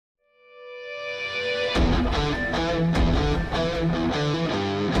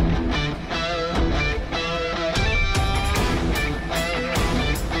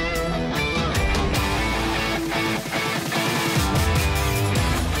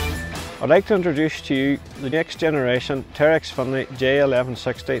I'd like to introduce to you the next generation Terex FInlay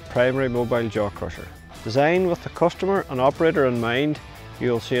J-1160 primary mobile jaw crusher. Designed with the customer and operator in mind,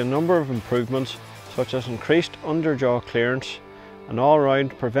 you will see a number of improvements such as increased under-jaw clearance and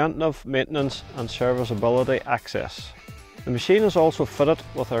all-round preventative maintenance and serviceability access. The machine is also fitted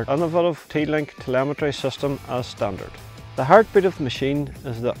with our innovative T-Link telemetry system as standard. The heartbeat of the machine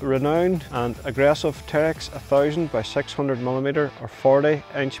is the renowned and aggressive Terex 1000 by 600mm or 40"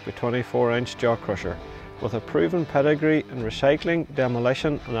 by 24" jaw crusher with a proven pedigree in recycling,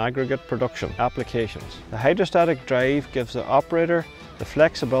 demolition and aggregate production applications. The hydrostatic drive gives the operator the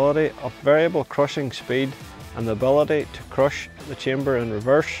flexibility of variable crushing speed and the ability to crush the chamber in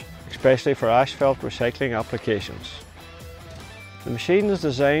reverse, especially for asphalt recycling applications. The machine is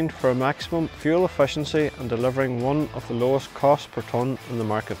designed for a maximum fuel efficiency and delivering one of the lowest costs per tonne in the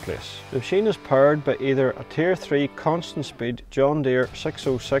marketplace. The machine is powered by either a Tier 3 constant speed John Deere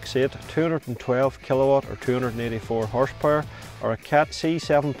 6068 212 kW or 284 horsepower or a Cat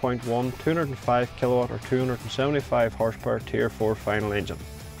C7.1 205 kW or 275 horsepower Tier 4 final engine.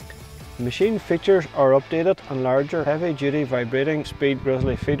 The machine features our updated and larger heavy-duty vibrating speed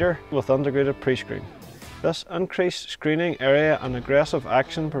grizzly feeder with integrated pre-screen. This increased screening area and aggressive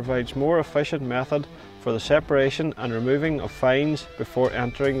action provides more efficient method for the separation and removing of fines before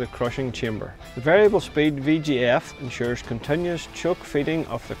entering the crushing chamber. The variable speed VGF ensures continuous choke feeding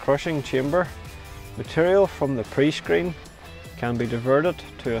of the crushing chamber. Material from the pre-screen can be diverted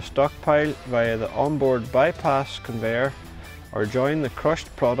to a stockpile via the onboard bypass conveyor or join the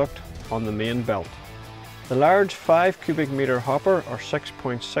crushed product on the main belt. The large 5 cubic metre hopper or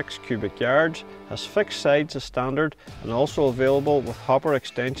 6.6 cubic yards has fixed sides as standard and also available with hopper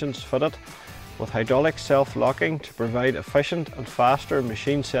extensions fitted with hydraulic self-locking to provide efficient and faster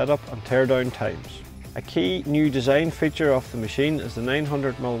machine setup and teardown times. A key new design feature of the machine is the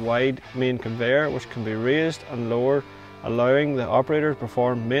 900mm wide main conveyor which can be raised and lowered, allowing the operator to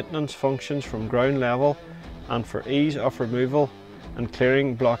perform maintenance functions from ground level and for ease of removal and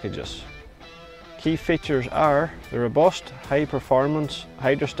clearing blockages. Key features are the robust, high-performance,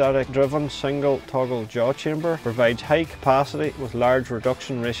 hydrostatic-driven single toggle jaw chamber provides high capacity with large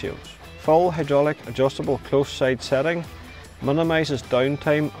reduction ratios. Full hydraulic adjustable close side setting minimises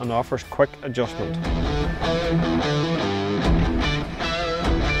downtime and offers quick adjustment.